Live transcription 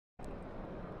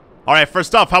All right,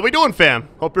 first off, how we doing, fam?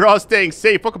 Hope you're all staying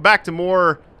safe. Welcome back to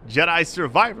more Jedi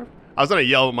Survivor. I was gonna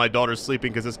yell when my daughter's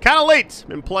sleeping because it's kind of late.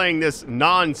 Been playing this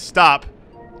non-stop.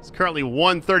 It's currently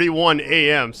 1:31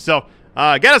 a.m. So,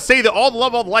 gotta say that all the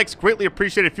love, all the likes, greatly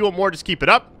appreciated. If you want more, just keep it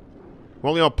up. We're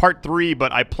only on part 3,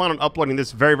 but I plan on uploading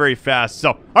this very, very fast. So,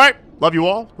 all right, love you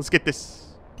all. Let's get this.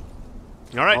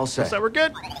 All right, looks like we're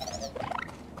good.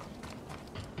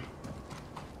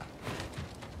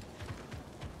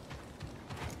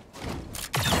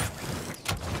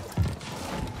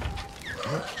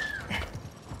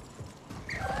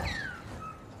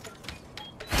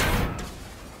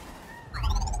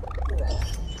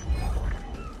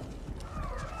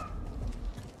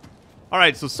 All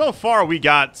right, so far we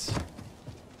got...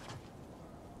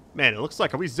 Man, it looks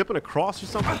like... Are we zipping across or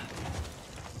something?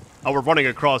 Oh, we're running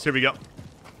across. Here we go.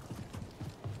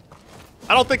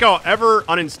 I don't think I'll ever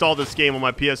uninstall this game on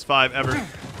my PS5, ever.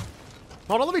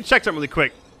 Hold on, let me check something really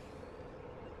quick.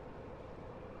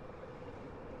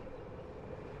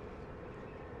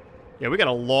 Yeah, we got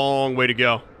a long way to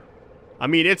go. I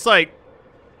mean, it's like...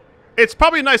 It's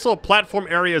probably a nice little platform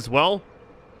area as well.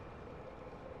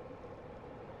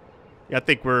 Yeah, I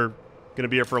think we're going to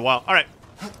be here for a while. All right.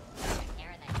 Here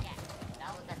are the jets.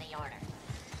 Those are the orders.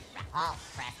 Halt,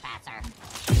 trespasser.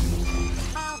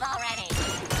 Hold already.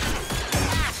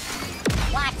 Ah,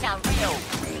 watch a real.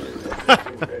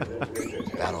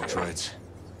 Battle droids.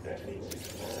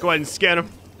 Let's go ahead and scan them.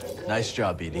 Nice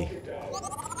job, BD.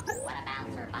 What about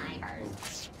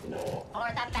survivors? Or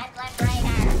the Bedlam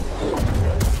Raiders?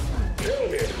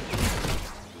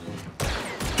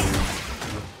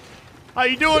 How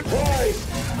you doing?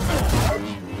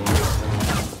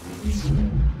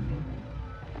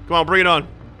 Come on, bring it on.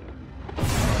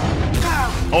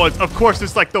 Oh, of course,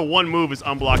 it's like the one move is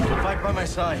unblocked. Fight by my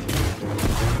side.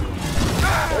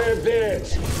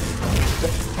 Advance.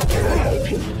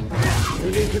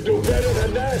 You need to do better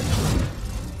than that.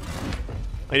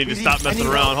 I need to stop messing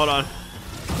around. Hold on.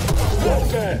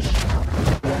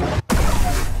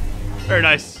 Very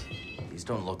nice. These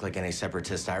don't look like any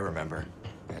separatists I remember.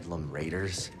 Bedlam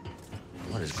Raiders?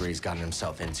 What has Grease gotten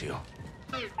himself into?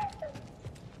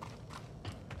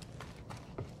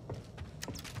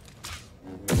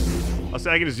 I'll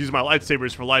say I can just use my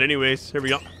lightsabers for light anyways. Here we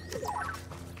go.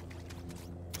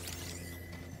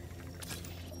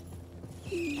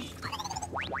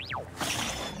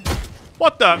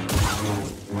 What the?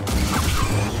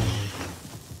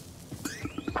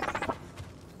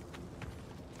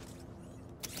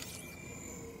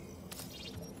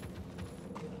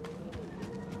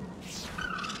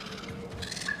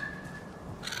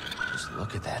 Just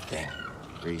look at that thing.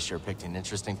 Grease sure picked an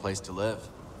interesting place to live.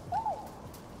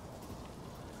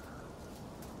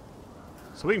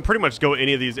 So we can pretty much go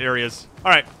any of these areas.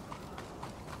 All right.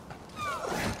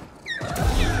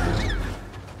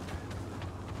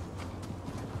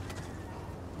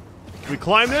 Can we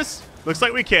climb this? Looks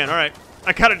like we can. All right.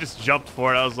 I kind of just jumped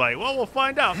for it. I was like, well, we'll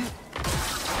find out.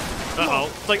 Uh-oh.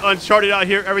 It's like Uncharted out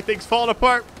here. Everything's falling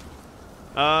apart.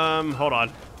 Hold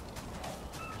on.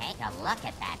 Take a look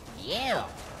at that view.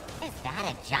 Is that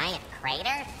a giant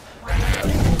crater? I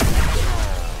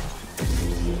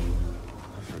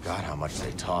forgot how much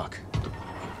they talk.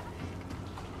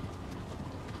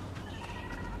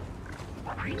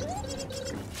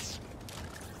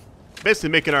 Basically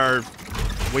making our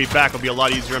way back will be a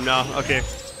lot easier now. Okay.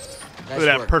 Look at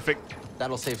that. Work. Perfect.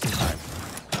 That'll save some time.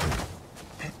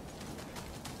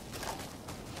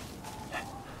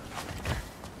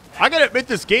 I gotta admit,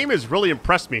 this game has really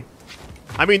impressed me.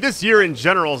 I mean, this year in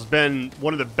general has been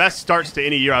one of the best starts to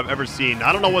any year I've ever seen.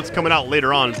 I don't know what's coming out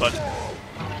later on, but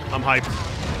I'm hyped.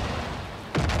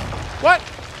 What?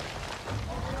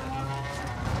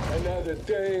 Another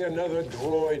day, another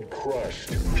droid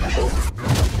crushed.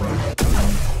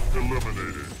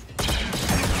 Eliminated.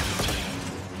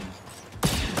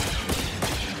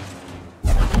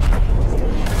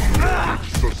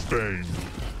 Sustained.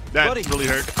 That really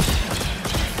hurt.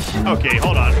 Okay,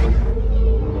 hold on.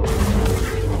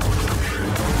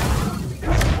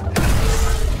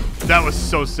 That was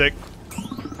so sick.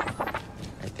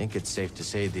 I think it's safe to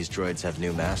say these droids have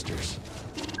new masters.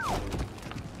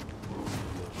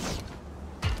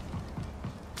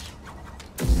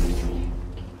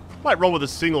 Might roll with a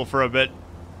single for a bit.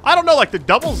 I don't know, like the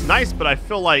double's nice, but I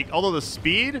feel like, although the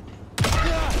speed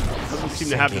doesn't seem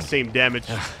to have the same damage.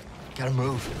 Gotta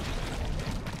move.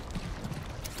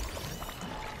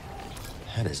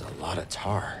 That is a lot of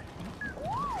tar.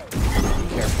 Be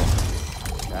careful.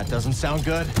 That doesn't sound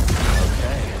good.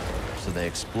 Okay, so they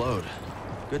explode.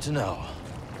 Good to know.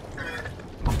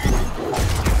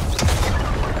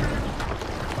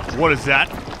 What is that?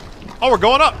 Oh, we're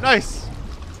going up. Nice.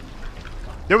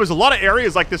 There was a lot of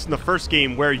areas like this in the first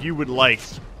game where you would, like,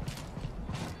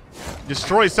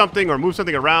 destroy something or move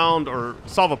something around or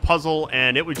solve a puzzle,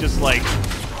 and it would just, like,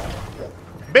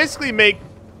 basically make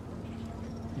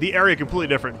the area completely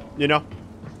different, you know?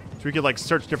 So we could, like,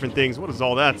 search different things. What is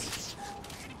all that?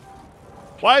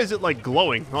 Why is it, like,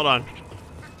 glowing? Hold on.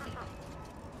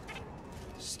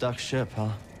 Stuck ship, huh?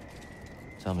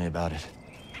 Tell me about it.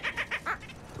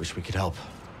 Wish we could help.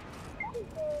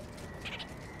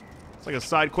 It's like a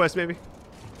side quest, maybe?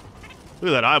 Look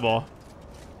at that eyeball.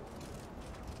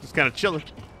 Just kind of chilling.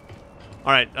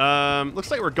 All right, looks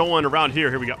like we're going around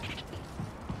here. Here we go.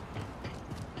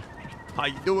 How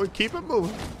you doing? Keep it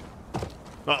moving.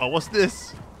 Uh-oh, what's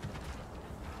this?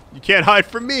 You can't hide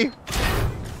from me.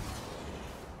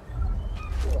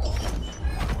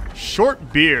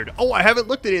 Short beard. Oh, I haven't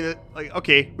looked at any of it. Like,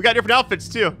 okay, we got different outfits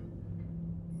too.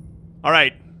 All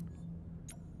right.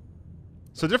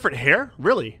 So different hair?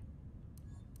 Really?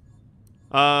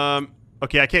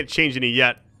 Okay, I can't change any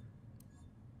yet.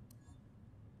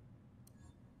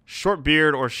 Short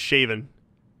beard or shaven.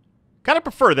 Kind of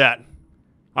prefer that.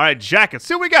 All right, jacket.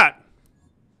 See what we got.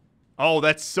 Oh,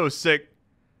 that's so sick.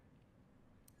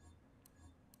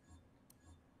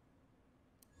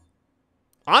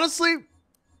 Honestly,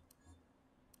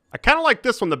 I kind of like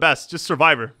this one the best. Just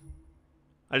Survivor.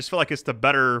 I just feel like it's the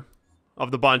better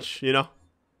of the bunch, you know?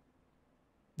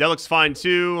 That looks fine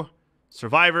too.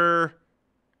 Survivor.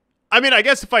 I mean, I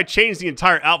guess if I change the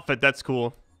entire outfit, that's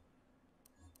cool.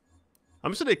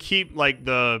 I'm just going to keep, like,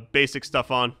 the basic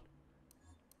stuff on.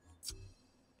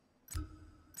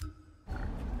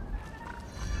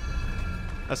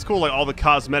 That's cool, like, all the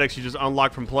cosmetics you just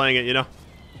unlock from playing it, you know?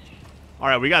 All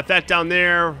right, we got that down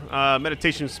there.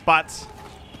 Meditation spots.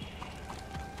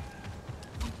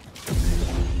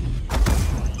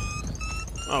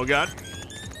 Oh, God.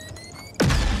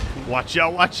 Watch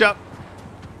out, watch out.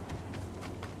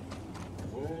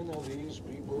 When are these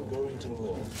people going to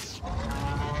learn?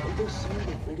 Do they see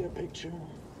the bigger picture?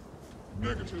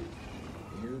 Negative.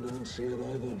 You don't see it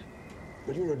either.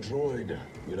 But you're a droid.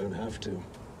 You don't have to.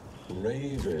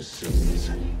 Raver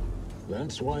sees.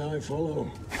 That's why I follow.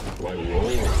 Why we all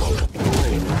follow.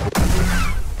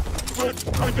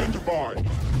 Threat identified.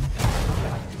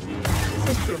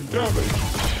 System damage.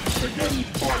 Begin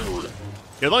firing.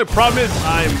 Yeah, the only problem is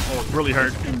I'm really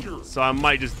hurt, so I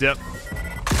might just dip.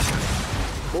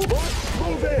 Move on,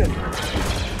 move in.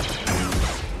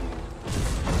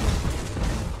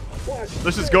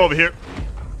 Let's just go over here.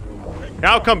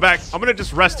 Yeah, I'll come back. I'm gonna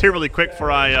just rest here really quick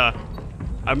for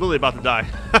I'm really about to die.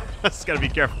 Just gotta be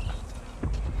careful.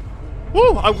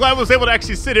 Woo! I'm glad I was able to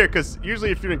actually sit here, because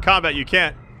usually if you're in combat you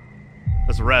can't.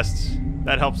 Let's rest.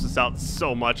 That helps us out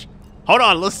so much. Hold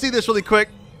on, let's see this really quick.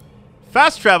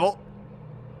 Fast travel.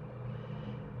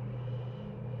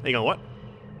 Hang on, what?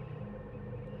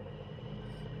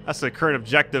 That's the current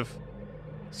objective.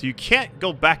 So you can't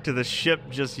go back to the ship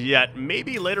just yet.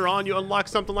 Maybe later on you unlock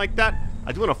something like that.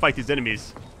 I do want to fight these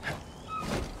enemies.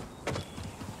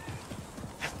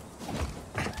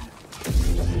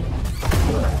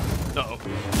 Uh-oh.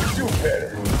 Do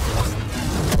better.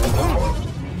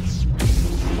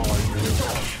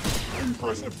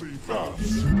 Impressively fast.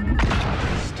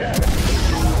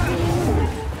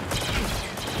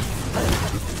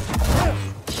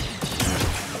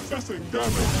 Assessing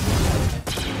damage.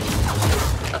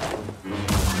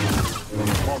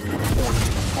 Target point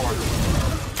fire.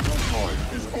 Time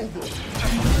is over.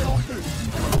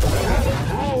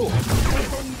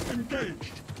 Weapons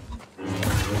engaged.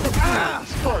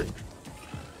 Strike.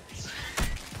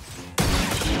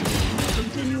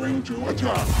 Continuing to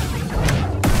attack.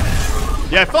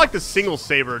 Yeah, I feel like the single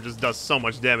saber just does so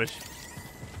much damage.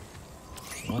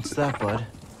 What's that, bud?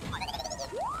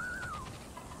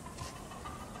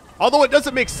 Although it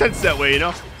doesn't make sense that way, you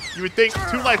know? You would think 2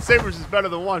 lightsabers is better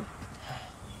than 1.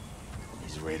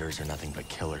 These raiders are nothing but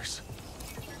killers.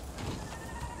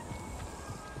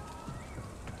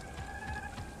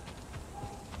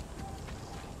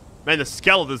 Man, the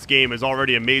scale of this game is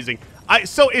already amazing.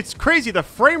 So it's crazy. The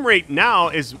frame rate now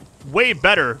is way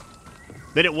better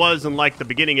than it was in, like, the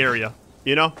beginning area,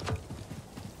 you know?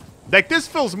 Like, this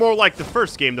feels more like the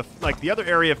first game. Like, the other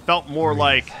area felt more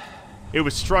like it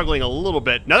was struggling a little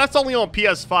bit. Now, that's only on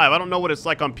PS5. I don't know what it's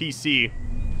like on PC.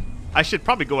 I should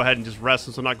probably go ahead and just rest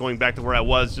since I'm not going back to where I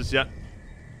was just yet.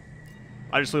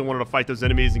 I just really wanted to fight those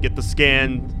enemies and get the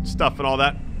scan stuff and all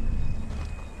that.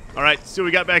 All right, see what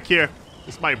we got back here.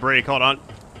 This might break. Hold on.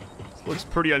 This looks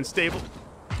pretty unstable.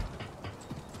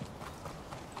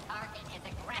 Target is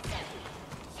aggressive.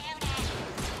 Shoot it.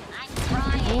 I'm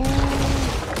trying.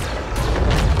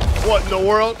 What in the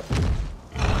world?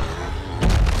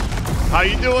 How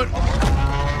you doing?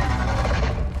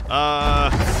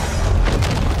 I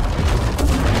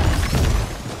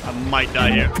might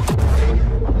die here.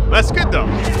 That's good though.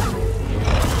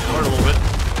 Learn a little bit.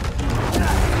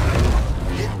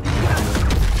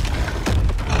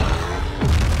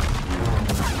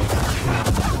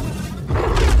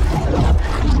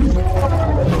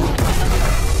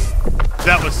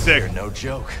 That was sick. You're no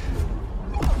joke.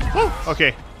 Woo,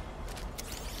 okay.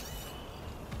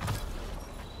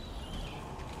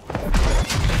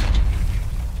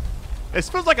 It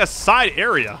feels like a side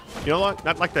area. You know what?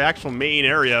 Not like the actual main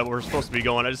area we're supposed to be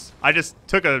going. I just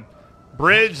took a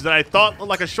bridge that I thought looked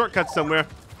like a shortcut somewhere.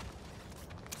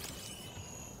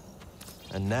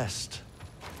 A nest.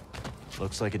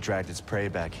 Looks like it dragged its prey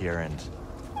back here and...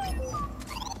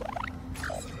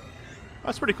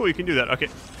 That's pretty cool. You can do that. Okay.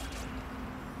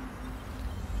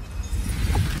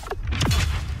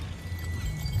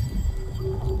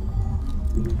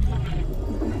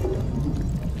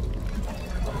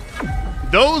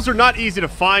 Those are not easy to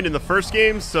find in the first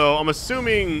game, so I'm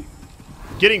assuming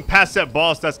getting past that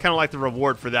boss, that's kind of like the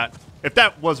reward for that. If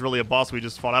that was really a boss we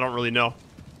just fought, I don't really know.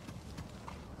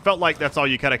 Felt like that's all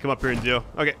you kind of come up here and do.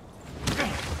 Okay.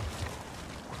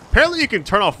 Apparently you can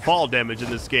turn off fall damage in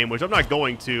this game, which I'm not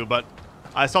going to, but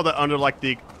I saw that under like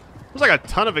the... There's like a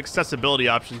ton of accessibility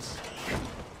options.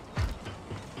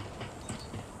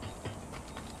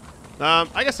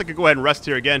 I guess I could go ahead and rest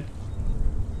here again.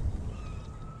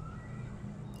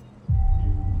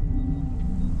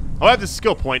 I'll have this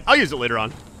skill point. I'll use it later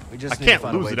on. We just I need to can't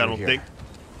find a lose way it, I through don't here. think.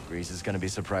 Grease is gonna be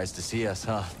surprised to see us,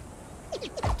 huh?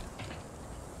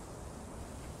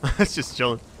 It's just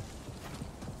chilling.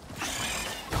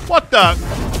 What the?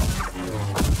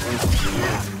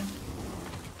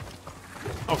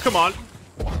 Oh, come on.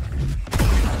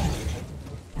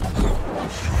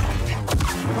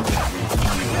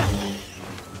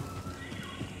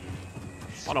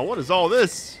 Hold on, what is all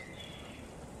this?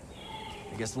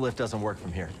 I guess the lift doesn't work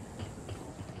from here.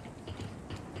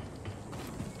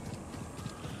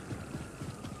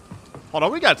 Hold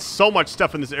on, we got so much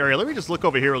stuff in this area. Let me just look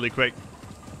over here really quick.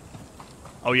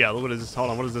 Oh yeah, look what is this? Hold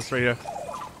on, what is this right here?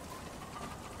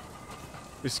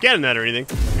 You're scanning that or anything?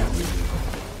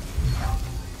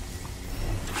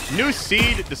 New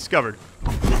seed discovered.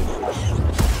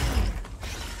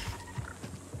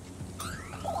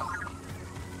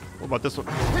 What about this one?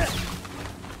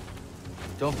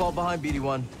 Don't fall behind,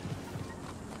 BD1.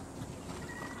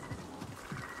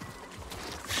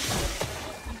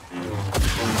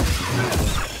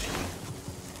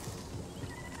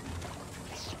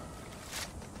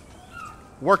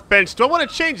 Workbench. Do I want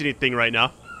to change anything right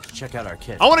now? Check out our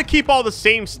kit. I want to keep all the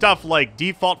same stuff like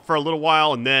default for a little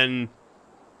while, and then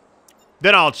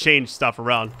I'll change stuff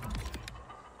around.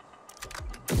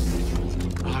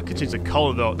 Oh, I could change the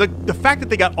color though. The fact that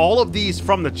they got all of these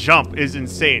from the jump is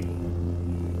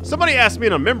insane. Somebody asked me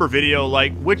in a member video,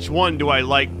 like, which one do I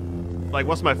like? Like,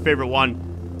 what's my favorite one?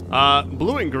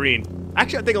 Blue and green.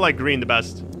 Actually, I think I like green the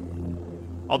best.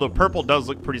 Although purple does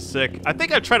look pretty sick. I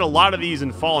think I tried a lot of these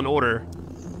in Fallen Order.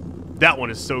 That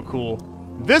one is so cool.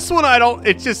 This one I don't,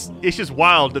 it's just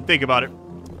wild to think about it.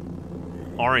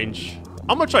 Orange.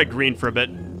 I'm gonna try green for a bit.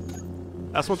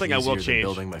 That's one thing I will Easier than change.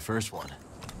 building my first one.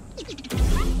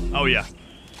 Oh yeah.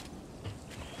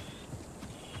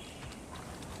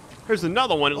 Here's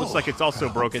another one. It looks like it's also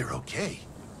broken. You're okay.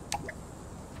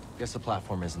 Guess the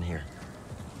platform isn't here.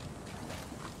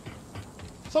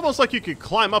 It's almost like you could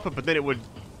climb up it, but then it would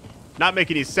not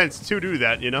make any sense to do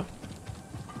that, you know?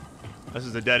 This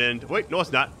is a dead end. Wait, no,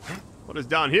 it's not. What is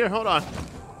down here? Hold on.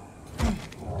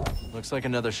 Looks like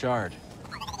another shard.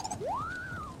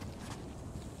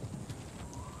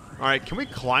 All right, can we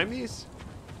climb these?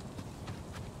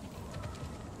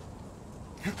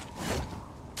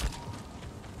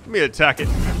 Let me attack it.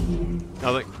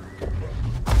 Nothing.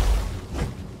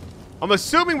 I'm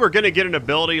assuming we're gonna get an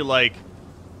ability like...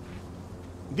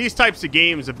 These types of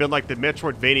games have been like the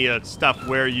Metroidvania stuff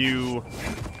where you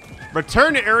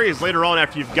return to areas later on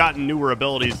after you've gotten newer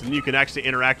abilities and you can actually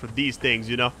interact with these things,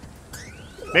 you know?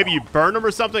 Maybe you burn them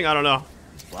or something? I don't know.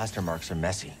 Blaster marks are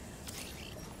messy.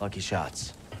 Lucky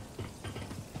shots.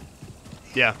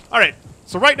 Yeah. All right.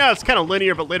 So right now it's kind of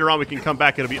linear, but later on we can come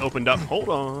back and it'll be opened up. Hold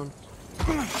on.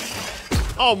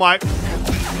 Oh my.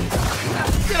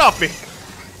 Get off me.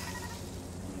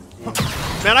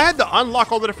 Man, I had to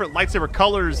unlock all the different lightsaber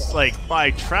colors, like, by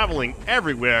traveling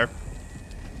everywhere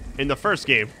in the first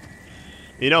game.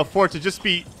 You know, for it to just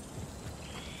be,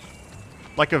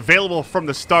 like, available from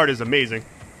the start is amazing.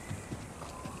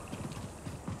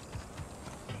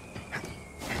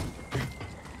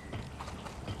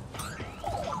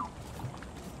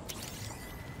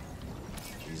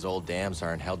 These old dams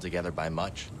aren't held together by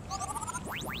much.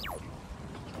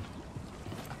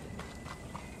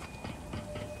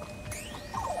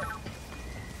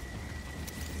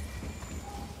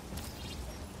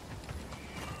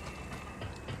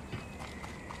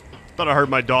 Thought I heard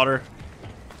my daughter.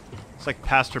 It's like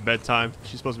past her bedtime.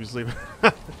 She's supposed to be sleeping.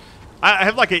 I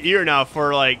have like an ear now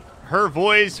for like her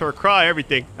voice, her cry,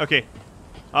 everything. Okay.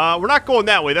 We're not going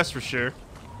that way, that's for sure.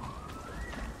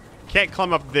 Can't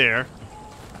climb up there.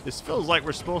 This feels like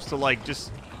we're supposed to like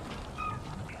just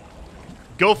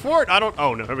go for it. I don't.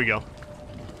 Oh no, here we go.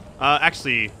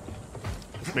 Actually,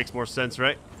 this makes more sense,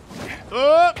 right?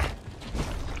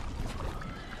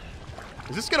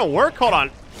 Is this gonna work? Hold on.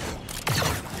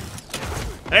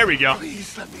 There we go.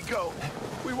 Please let me go.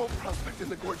 We won't prospect in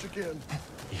the gorge again.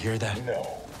 You hear that?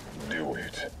 No, do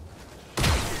it.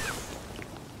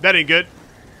 That ain't good.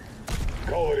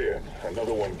 Call it in.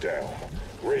 Another one down.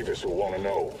 Ravis will want to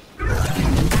know.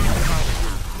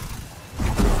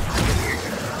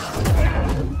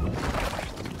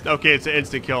 Okay, it's an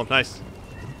instant kill. Nice. Sir,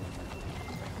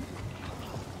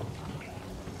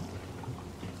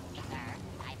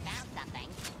 I found something.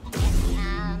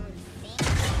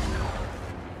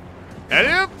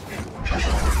 Eddie?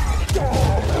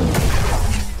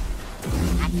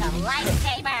 That's a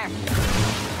lightsaber.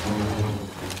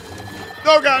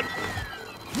 Oh god.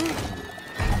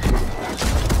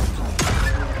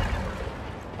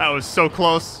 That was so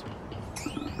close.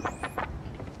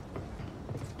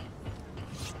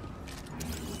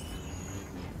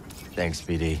 Thanks,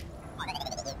 BD.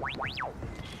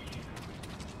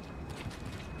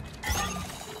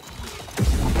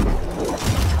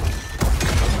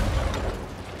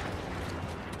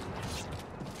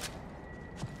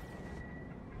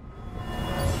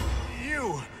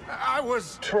 I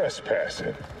was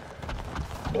Trespassing.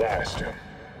 Blast him.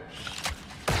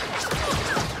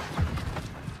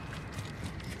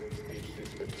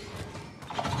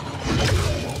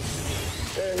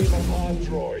 Aim upon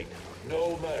droid.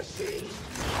 No mercy.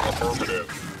 affirmative.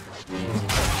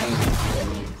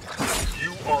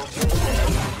 You are moving.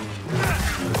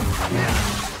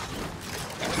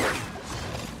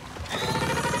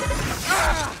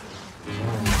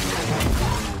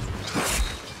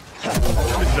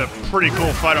 This is a pretty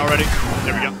cool fight already.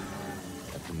 There we go.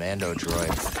 A commando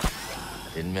droid.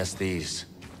 Didn't miss these.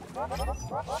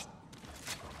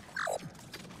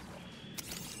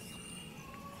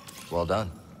 Well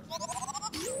done.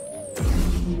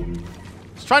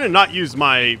 I was trying to not use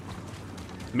my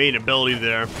main ability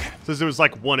there, since there was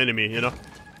like one enemy, you know?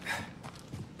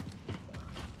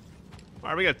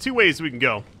 Alright, we got two ways we can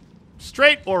go.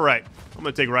 Straight or right? I'm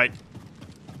gonna take right.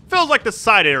 Feels like the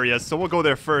side area, so we'll go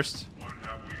there first. What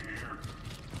have we here?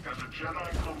 Has a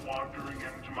Jedi come wandering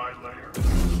into my lair?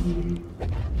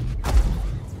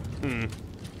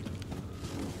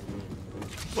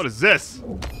 What is this?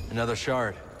 Another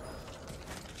shard.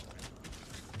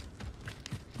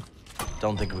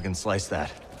 Don't think we can slice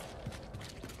that.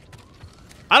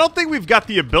 I don't think we've got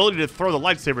the ability to throw the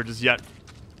lightsaber just yet.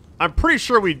 I'm pretty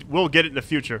sure we will get it in the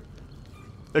future.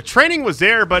 The training was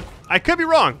there, but I could be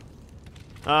wrong.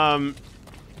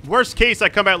 Worst case, I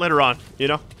come back later on, you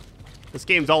know? This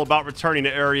game's all about returning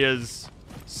to areas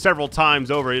several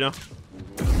times over, you know?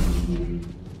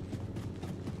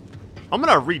 I'm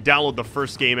gonna re-download the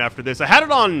first game after this. I had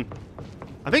it on...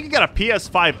 I think it got a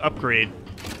PS5 upgrade.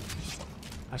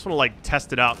 I just want to, like,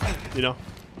 test it out, you know?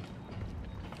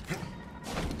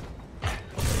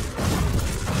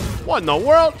 What in the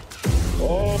world?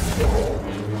 Oh,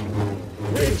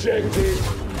 rejected.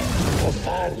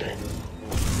 Offended.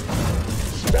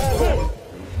 Stab him.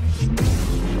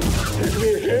 Hit me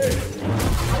again.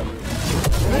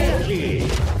 Maggie.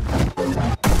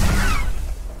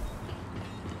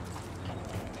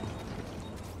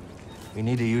 We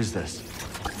need to use this.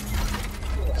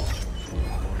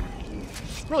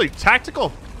 Really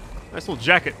tactical. Nice little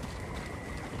jacket.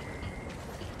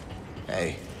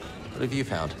 Hey, what have you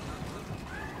found?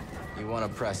 You want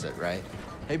to press it, right?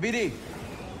 Hey, BD!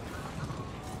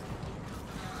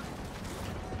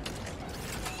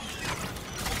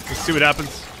 Let's see what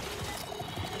happens.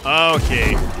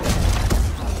 Okay.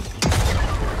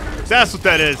 So that's what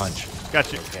that is. Punch.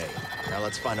 Got you. Okay, now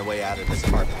let's find a way out of this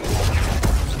apartment.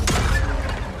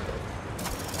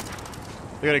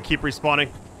 They're gonna keep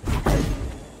respawning.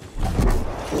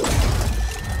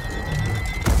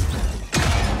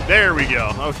 There we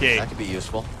go. Okay. That could be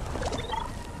useful.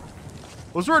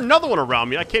 Was there another one around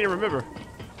me? I can't even remember.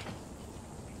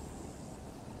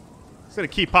 It's gonna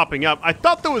keep popping up. I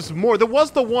thought there was more. There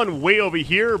was the one way over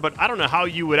here, but I don't know how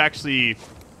you would actually...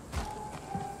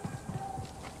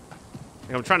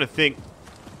 I'm trying to think.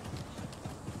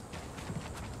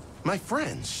 My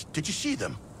friends, did you see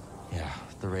them? Yeah,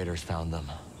 the raiders found them.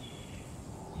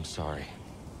 I'm sorry.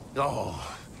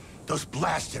 Oh, those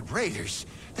blasted raiders.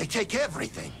 They take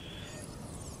everything.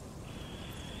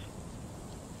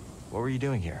 What were you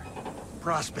doing here?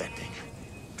 Prospecting.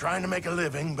 Trying to make a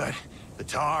living, but the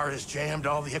tar has jammed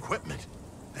all the equipment.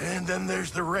 And then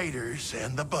there's the raiders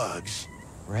and the bugs.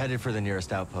 We're headed for the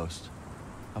nearest outpost.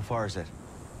 How far is it?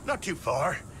 Not too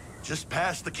far. Just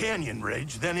past the canyon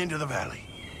ridge, then into the valley.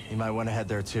 You might want to head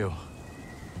there too.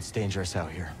 It's dangerous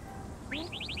out here.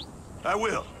 I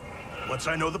will. Once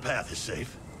I know the path is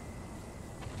safe.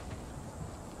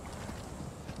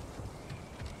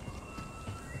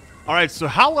 Alright, so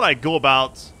how would I go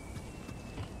about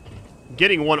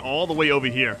getting one all the way over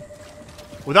here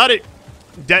without it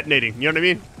detonating? You know what I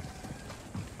mean?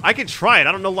 I could try it.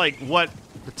 I don't know, like, what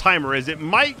the timer is. It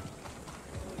might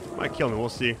kill me. We'll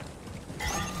see.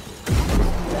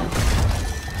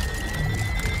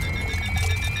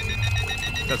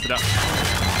 Test it out.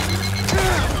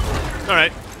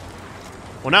 Alright.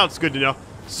 Well, now it's good to know.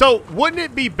 So, wouldn't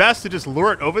it be best to just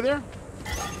lure it over there?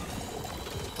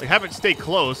 Like, have it stay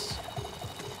close.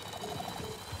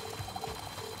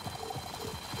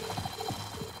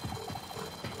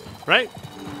 Right?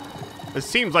 It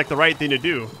seems like the right thing to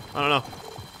do. I don't know.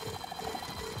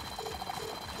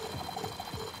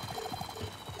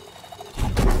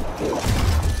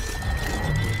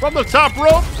 From the top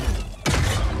rope.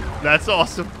 That's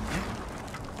awesome.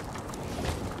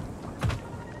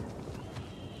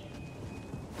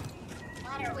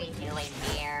 What are we doing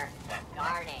here?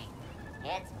 Guarding.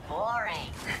 It's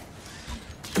boring.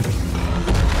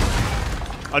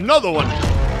 Another one.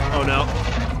 Oh no.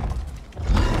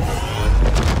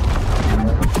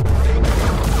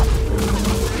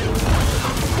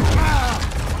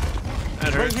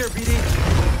 That hurt. Right here, BD.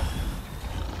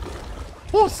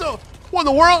 Oh, so what in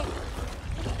the world?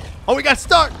 Oh, we got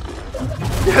stuck.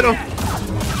 Get him.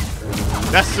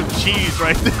 That's some cheese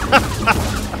right there.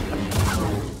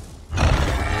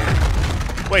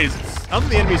 Wait, is it, I don't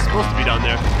think the enemy's supposed to be down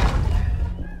there.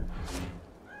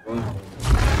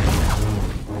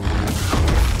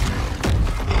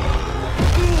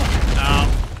 Ow.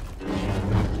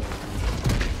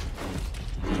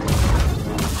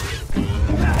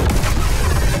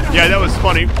 Yeah, that was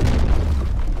funny.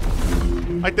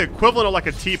 Like the equivalent of like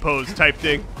a T-pose type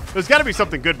thing. There's got to be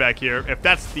something good back here if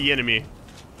that's the enemy.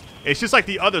 It's just like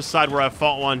the other side where I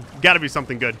fought one. Got to be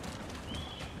something good.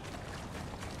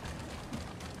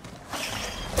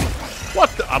 What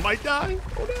the? I might die.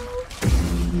 Oh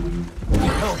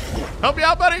no. Help me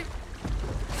out, buddy.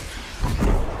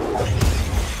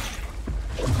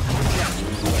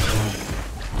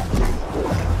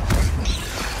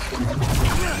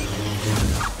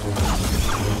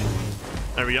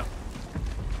 There we go.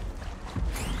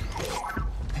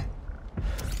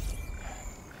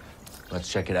 Let's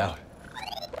check it out.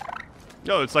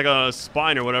 No, it's like a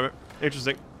spine or whatever.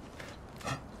 Interesting.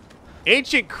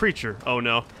 Ancient creature. Oh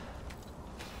no.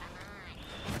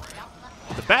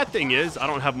 The bad thing is, I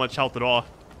don't have much health at all.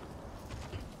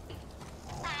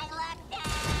 I look down.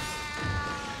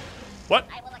 What?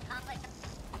 I will accomplish.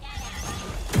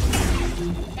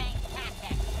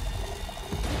 Fantastic.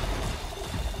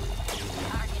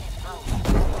 Target is home.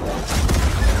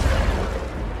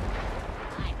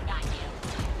 I've got you.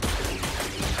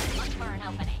 Look for an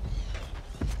opening.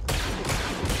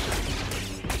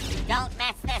 Don't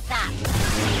mess this up.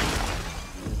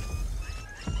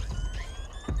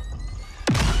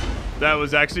 That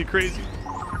was actually crazy.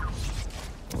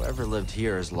 Whoever lived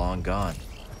here is long gone.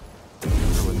 I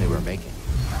wonder what they were making.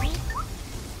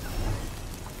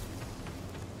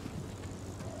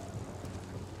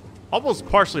 Almost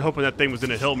partially hoping that thing was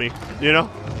gonna heal me, you know?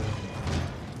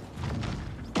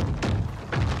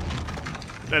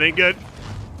 That ain't good.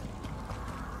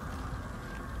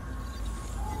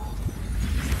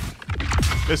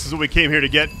 This is what we came here to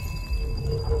get.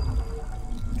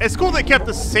 It's cool they kept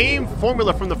the same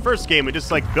formula from the first game and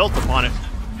just like built upon it.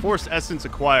 Force essence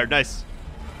acquired. Nice.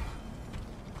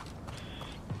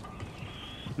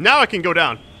 Now I can go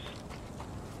down.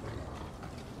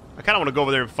 I kind of want to go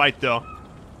over there and fight though.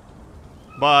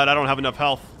 But I don't have enough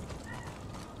health.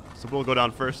 So we'll go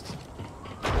down first.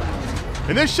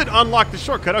 And this should unlock the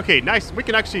shortcut. Okay, nice. We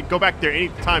can actually go back there any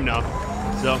time now.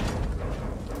 So,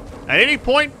 at any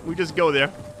point, we just go there.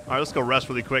 All right, let's go rest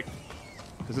really quick.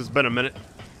 Because it's been a minute.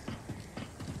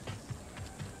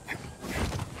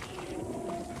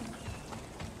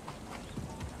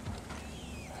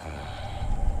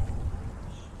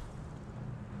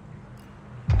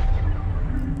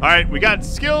 All right, we got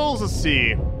skills. Let's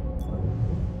see. I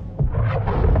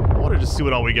want to just see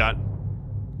what all we got.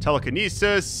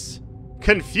 Telekinesis.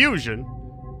 Confusion.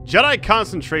 Jedi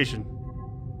concentration.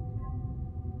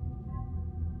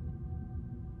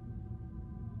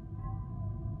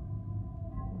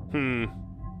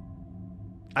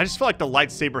 I just feel like the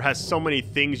lightsaber has so many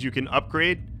things you can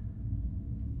upgrade.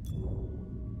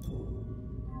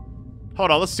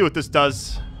 Hold on, let's see what this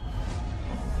does.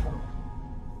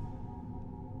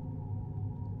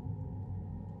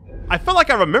 I feel like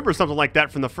I remember something like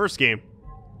that from the first game.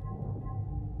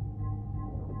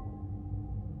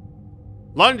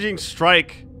 Lunging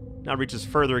strike. Now reaches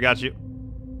further, got you.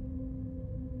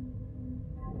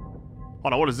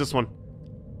 Hold on, what is this one?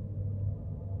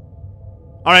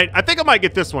 Alright, I think I might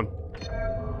get this one.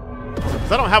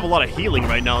 Because I don't have a lot of healing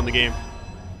right now in the game.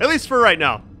 At least for right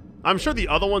now. I'm sure the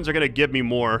other ones are going to give me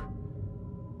more.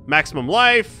 Maximum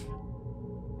life.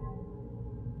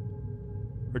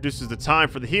 Reduces the time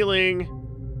for the healing.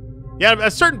 Yeah, at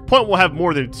a certain point we'll have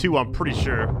more than 2, I'm pretty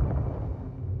sure.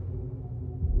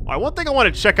 Alright, one thing I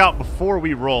want to check out before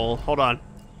we roll. Hold on.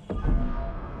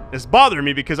 It's bothering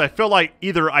me because I feel like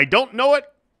either I don't know it,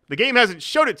 the game hasn't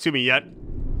showed it to me yet.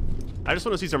 I just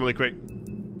want to see something really quick.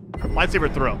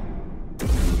 Lightsaber throw.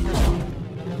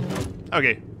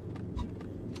 Okay.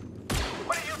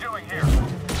 What are you doing here?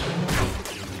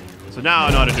 So now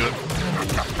I know how to do it.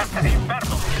 I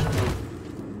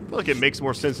feel like it makes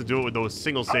more sense to do it with those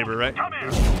single saber, right? Come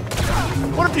here.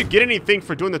 What if you get anything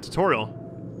for doing the tutorial?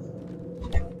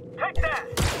 Take that.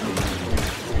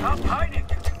 Stop hiding.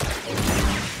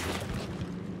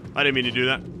 I didn't mean to do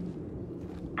that.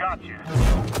 Gotcha.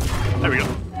 There we go.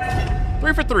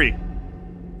 3 for 3.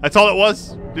 That's all it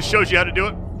was? Just shows you how to do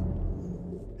it?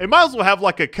 It might as well have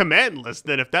like a command list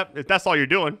then if that's all you're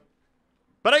doing.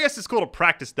 But I guess it's cool to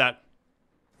practice that.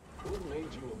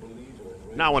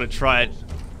 Now I want to try it.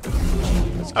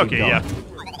 Okay, yeah.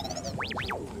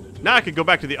 Now I could go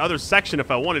back to the other section if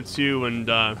I wanted to and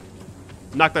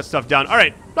knock that stuff down.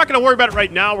 Alright, not going to worry about it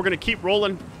right now. We're going to keep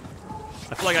rolling.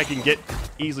 I feel like I can get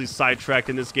easily sidetracked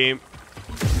in this game.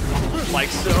 Like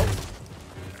so.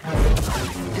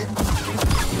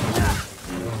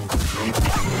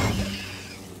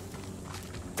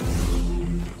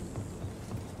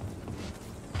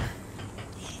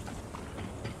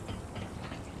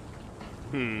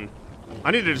 I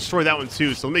need to destroy that one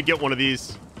too, so let me get one of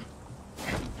these.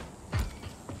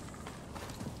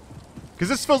 Because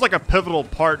this feels like a pivotal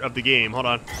part of the game. Hold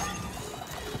on.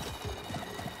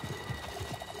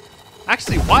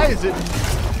 Actually, why is it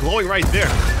glowing right there?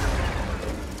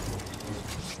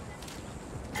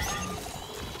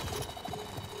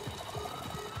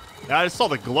 I just saw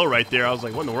the glow right there. I was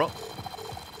like, what in the world?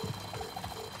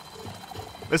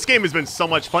 This game has been so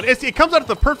much fun. It comes out at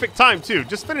the perfect time, too.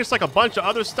 Just finished, like, a bunch of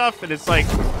other stuff, and it's like,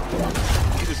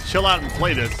 you just chill out and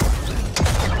play this.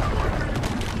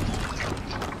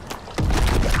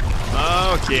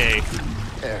 Okay.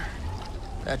 There.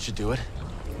 That should do it.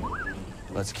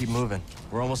 Let's keep moving.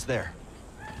 We're almost there.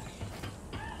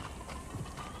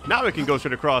 Now we can go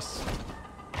straight across.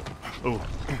 Oh,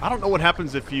 I don't know what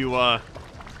happens if you, I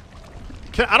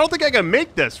don't think I can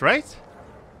make this, right?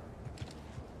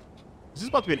 Is this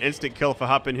about to be an instant kill if I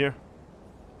hop in here?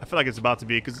 I feel like it's about to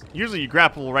be, because usually you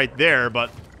grapple right there,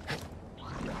 but...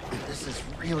 This is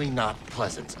really not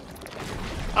pleasant.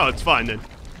 Oh, it's fine then.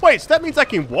 Wait, so that means I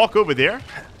can walk over there?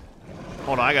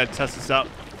 Hold on, I gotta test this out.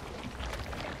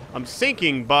 I'm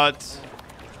sinking, but...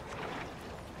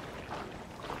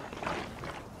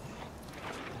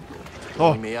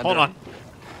 Oh, hold on.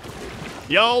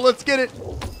 Yo, let's get it.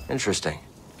 Interesting.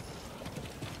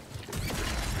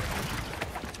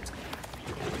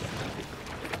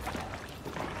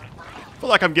 I feel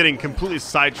like I'm getting completely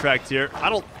sidetracked here. I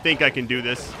don't think I can do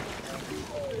this.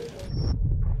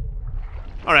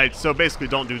 Alright, so basically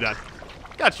don't do that.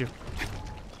 Got you.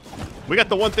 We got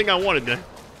the one thing I wanted then.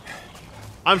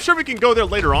 I'm sure we can go there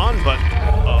later on, but...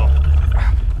 Uh-oh.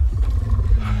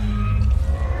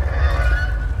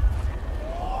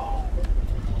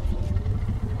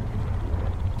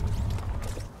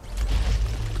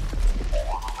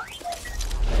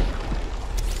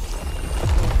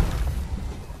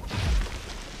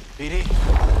 BD?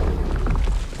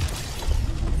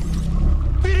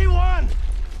 BD1!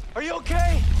 Are you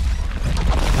okay?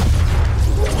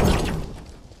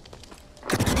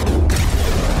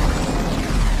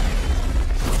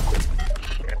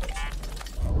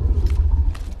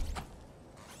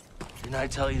 Didn't I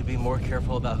tell you to be more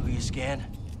careful about who you scan?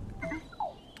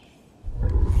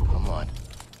 Come on.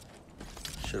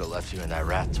 Should have left you in that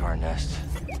rat tar nest.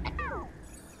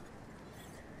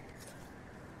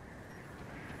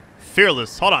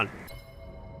 Fearless. Hold on.